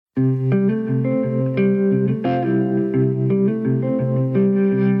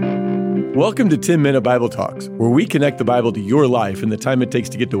Welcome to 10-Minute Bible Talks, where we connect the Bible to your life and the time it takes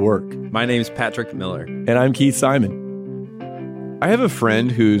to get to work. My name's Patrick Miller. And I'm Keith Simon. I have a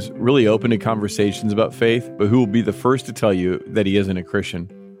friend who's really open to conversations about faith, but who will be the first to tell you that he isn't a Christian.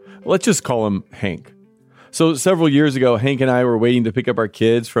 Let's just call him Hank. So several years ago, Hank and I were waiting to pick up our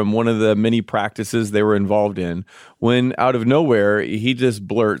kids from one of the many practices they were involved in, when out of nowhere, he just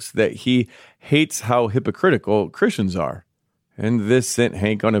blurts that he hates how hypocritical Christians are. And this sent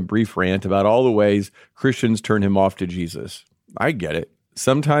Hank on a brief rant about all the ways Christians turn him off to Jesus. I get it.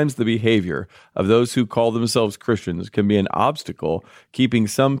 Sometimes the behavior of those who call themselves Christians can be an obstacle keeping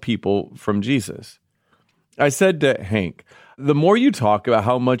some people from Jesus. I said to Hank, the more you talk about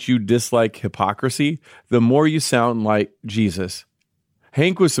how much you dislike hypocrisy, the more you sound like Jesus.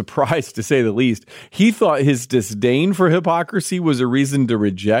 Hank was surprised, to say the least. He thought his disdain for hypocrisy was a reason to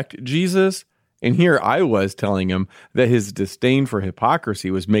reject Jesus. And here I was telling him that his disdain for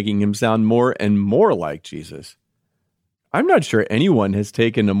hypocrisy was making him sound more and more like Jesus. I'm not sure anyone has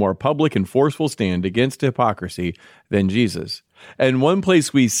taken a more public and forceful stand against hypocrisy than Jesus. And one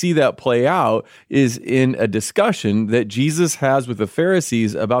place we see that play out is in a discussion that Jesus has with the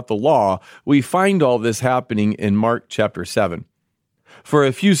Pharisees about the law. We find all this happening in Mark chapter 7. For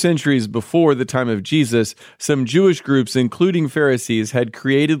a few centuries before the time of Jesus, some Jewish groups, including Pharisees, had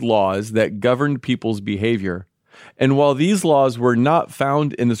created laws that governed people's behavior. And while these laws were not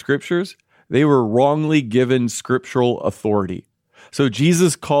found in the scriptures, they were wrongly given scriptural authority. So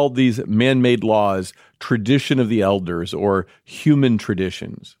Jesus called these man-made laws tradition of the elders, or human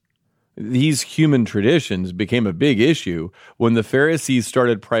traditions. These human traditions became a big issue when the Pharisees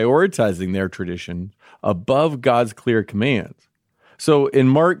started prioritizing their tradition above God's clear commands. So in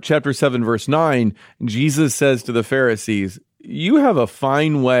Mark chapter 7, verse 9, Jesus says to the Pharisees, "You have a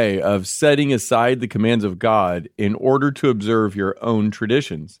fine way of setting aside the commands of God in order to observe your own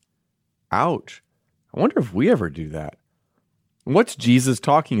traditions." Ouch. I wonder if we ever do that. What's Jesus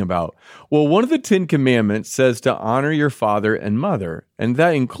talking about? Well, one of the 10 Commandments says to honor your father and mother, and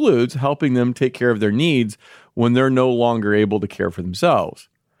that includes helping them take care of their needs when they're no longer able to care for themselves.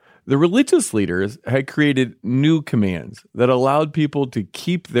 The religious leaders had created new commands that allowed people to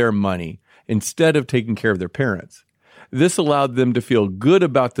keep their money instead of taking care of their parents. This allowed them to feel good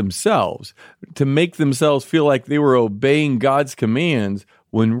about themselves, to make themselves feel like they were obeying God's commands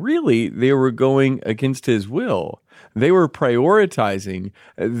when really they were going against His will. They were prioritizing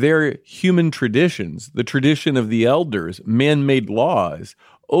their human traditions, the tradition of the elders, man-made laws,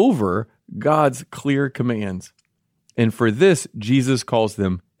 over God's clear commands. And for this, Jesus calls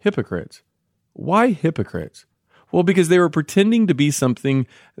them hypocrites. Why hypocrites? Well, because they were pretending to be something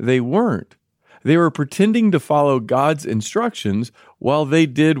they weren't. They were pretending to follow God's instructions while they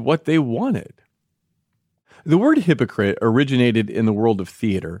did what they wanted. The word hypocrite originated in the world of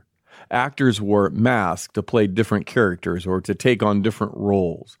theater. Actors wore masks to play different characters or to take on different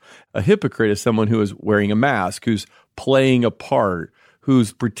roles. A hypocrite is someone who is wearing a mask, who's playing a part,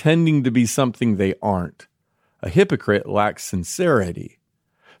 who's pretending to be something they aren't. A hypocrite lacks sincerity.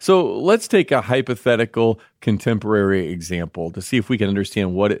 So let's take a hypothetical contemporary example to see if we can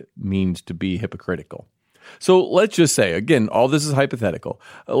understand what it means to be hypocritical. So let's just say, again, all this is hypothetical.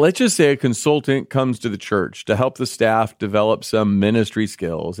 Let's just say a consultant comes to the church to help the staff develop some ministry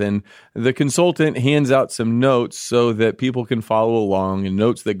skills, and the consultant hands out some notes so that people can follow along, and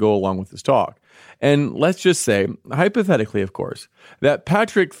notes that go along with his talk. And let's just say, hypothetically, of course, that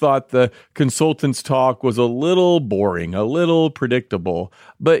Patrick thought the consultant's talk was a little boring, a little predictable,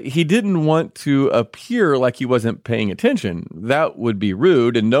 but he didn't want to appear like he wasn't paying attention. That would be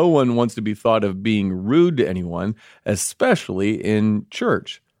rude, and no one wants to be thought of being rude to anyone, especially in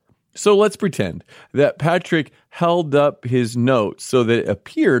church. So let's pretend that Patrick held up his notes so that it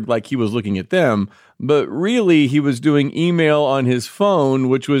appeared like he was looking at them, but really he was doing email on his phone,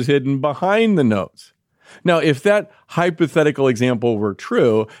 which was hidden behind the notes. Now, if that hypothetical example were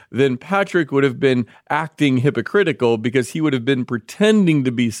true, then Patrick would have been acting hypocritical because he would have been pretending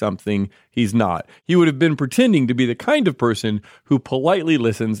to be something he's not. He would have been pretending to be the kind of person who politely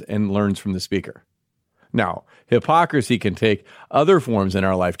listens and learns from the speaker. Now, hypocrisy can take other forms in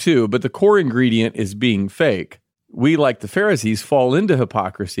our life too, but the core ingredient is being fake. We, like the Pharisees, fall into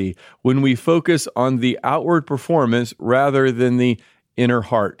hypocrisy when we focus on the outward performance rather than the inner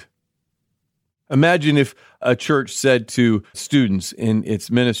heart. Imagine if a church said to students in its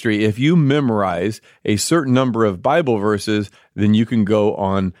ministry, if you memorize a certain number of Bible verses, then you can go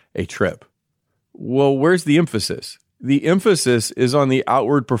on a trip. Well, where's the emphasis? The emphasis is on the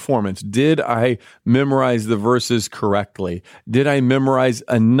outward performance. Did I memorize the verses correctly? Did I memorize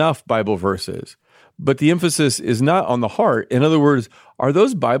enough Bible verses? But the emphasis is not on the heart. In other words, are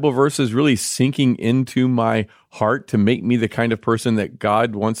those Bible verses really sinking into my heart to make me the kind of person that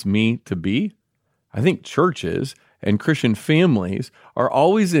God wants me to be? I think churches and Christian families are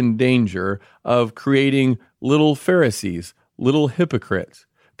always in danger of creating little Pharisees, little hypocrites,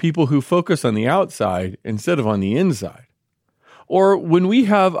 people who focus on the outside instead of on the inside. Or when we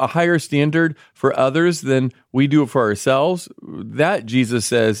have a higher standard for others than we do for ourselves, that, Jesus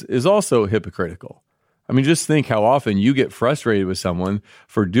says, is also hypocritical. I mean, just think how often you get frustrated with someone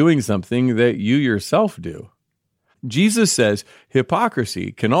for doing something that you yourself do. Jesus says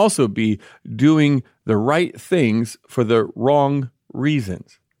hypocrisy can also be doing the right things for the wrong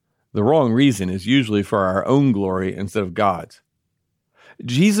reasons. The wrong reason is usually for our own glory instead of God's.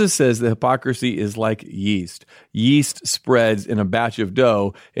 Jesus says that hypocrisy is like yeast. Yeast spreads in a batch of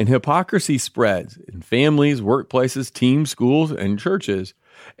dough, and hypocrisy spreads in families, workplaces, teams, schools, and churches.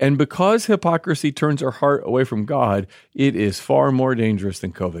 And because hypocrisy turns our heart away from God, it is far more dangerous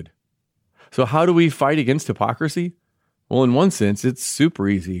than COVID. So how do we fight against hypocrisy? Well, in one sense, it's super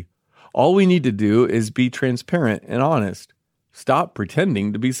easy. All we need to do is be transparent and honest. Stop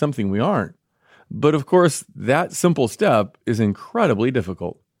pretending to be something we aren't. But of course, that simple step is incredibly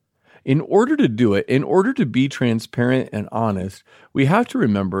difficult. In order to do it, in order to be transparent and honest, we have to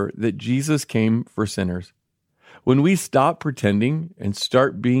remember that Jesus came for sinners. When we stop pretending and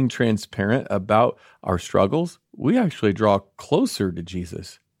start being transparent about our struggles, we actually draw closer to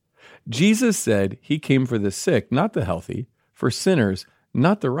Jesus. Jesus said he came for the sick, not the healthy, for sinners,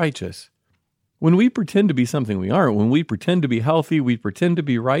 not the righteous. When we pretend to be something we aren't, when we pretend to be healthy, we pretend to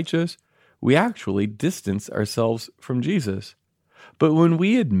be righteous, we actually distance ourselves from Jesus. But when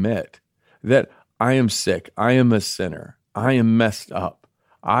we admit that I am sick, I am a sinner, I am messed up,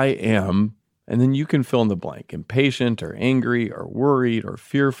 I am, and then you can fill in the blank, impatient or angry or worried or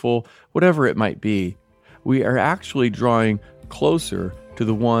fearful, whatever it might be, we are actually drawing closer to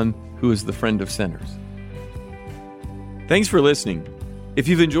the one who is the friend of sinners. Thanks for listening. If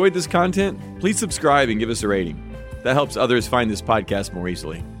you've enjoyed this content, please subscribe and give us a rating. That helps others find this podcast more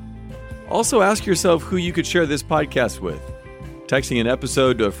easily. Also, ask yourself who you could share this podcast with. Texting an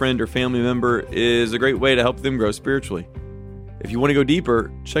episode to a friend or family member is a great way to help them grow spiritually. If you want to go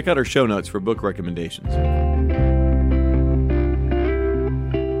deeper, check out our show notes for book recommendations.